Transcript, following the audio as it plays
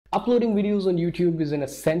Uploading videos on YouTube is an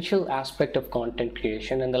essential aspect of content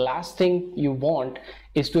creation, and the last thing you want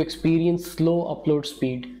is to experience slow upload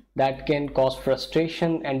speed that can cause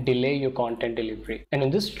frustration and delay your content delivery. And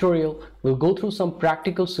in this tutorial, we'll go through some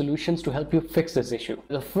practical solutions to help you fix this issue.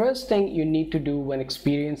 The first thing you need to do when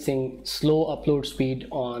experiencing slow upload speed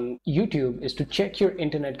on YouTube is to check your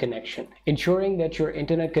internet connection, ensuring that your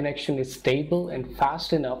internet connection is stable and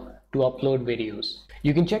fast enough to upload videos.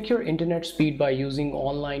 You can check your internet speed by using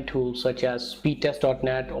online tools such as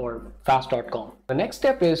speedtest.net or fast.com. The next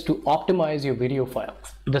step is to optimize your video file.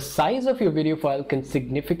 The size of your video file can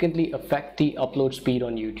significantly affect the upload speed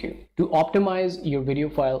on YouTube. To optimize your video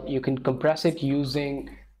file, you can compress it using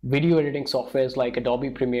video editing softwares like Adobe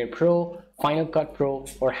Premiere Pro, Final Cut Pro,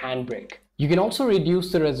 or Handbrake. You can also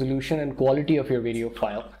reduce the resolution and quality of your video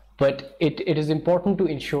file, but it is important to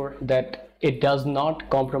ensure that it does not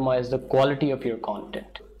compromise the quality of your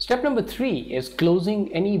content. Step number 3 is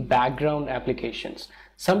closing any background applications.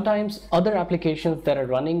 Sometimes other applications that are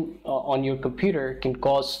running on your computer can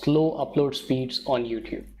cause slow upload speeds on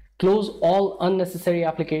YouTube. Close all unnecessary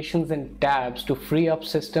applications and tabs to free up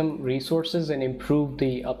system resources and improve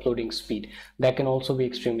the uploading speed. That can also be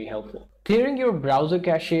extremely helpful. Clearing your browser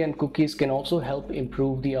cache and cookies can also help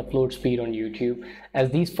improve the upload speed on YouTube,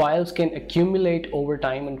 as these files can accumulate over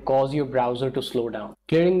time and cause your browser to slow down.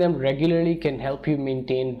 Clearing them regularly can help you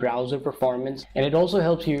maintain browser performance, and it also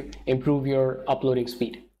helps you improve your uploading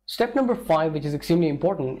speed. Step number 5, which is extremely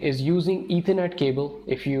important, is using Ethernet cable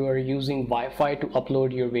if you are using Wi-Fi to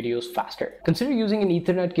upload your videos faster. Consider using an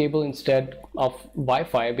Ethernet cable instead of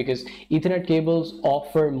Wi-Fi, because Ethernet cables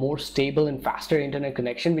offer more stable and faster internet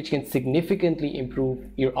connection, which can significantly improve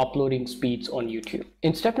your uploading speeds on YouTube.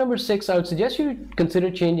 In step number 6, I would suggest you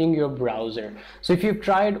consider changing your browser. So if you've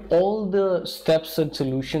tried all the steps and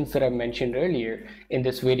solutions that I mentioned earlier in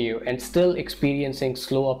this video and still experiencing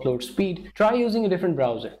slow upload speed, try using a different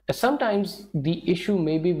browser. Sometimes the issue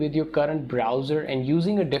may be with your current browser, and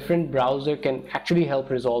using a different browser can actually help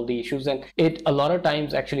resolve the issues, and it a lot of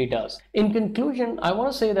times actually does. In conclusion, I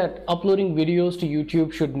want to say that uploading videos to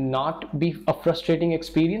YouTube should not be a frustrating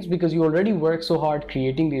experience, because you already work so hard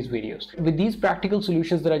creating these videos. With these practical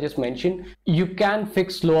solutions that I just mentioned, you can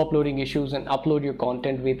fix slow uploading issues and upload your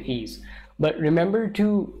content with ease. But remember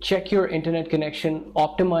to check your internet connection,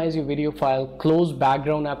 optimize your video file, close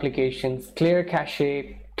background applications, clear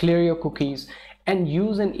cache, clear your cookies, and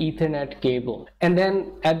use an Ethernet cable. And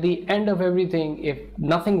then at the end of everything, if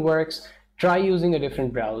nothing works, try using a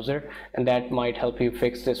different browser, and that might help you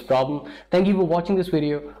fix this problem. Thank you for watching this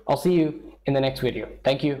video. I'll see you in the next video.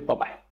 Thank you. Bye-bye.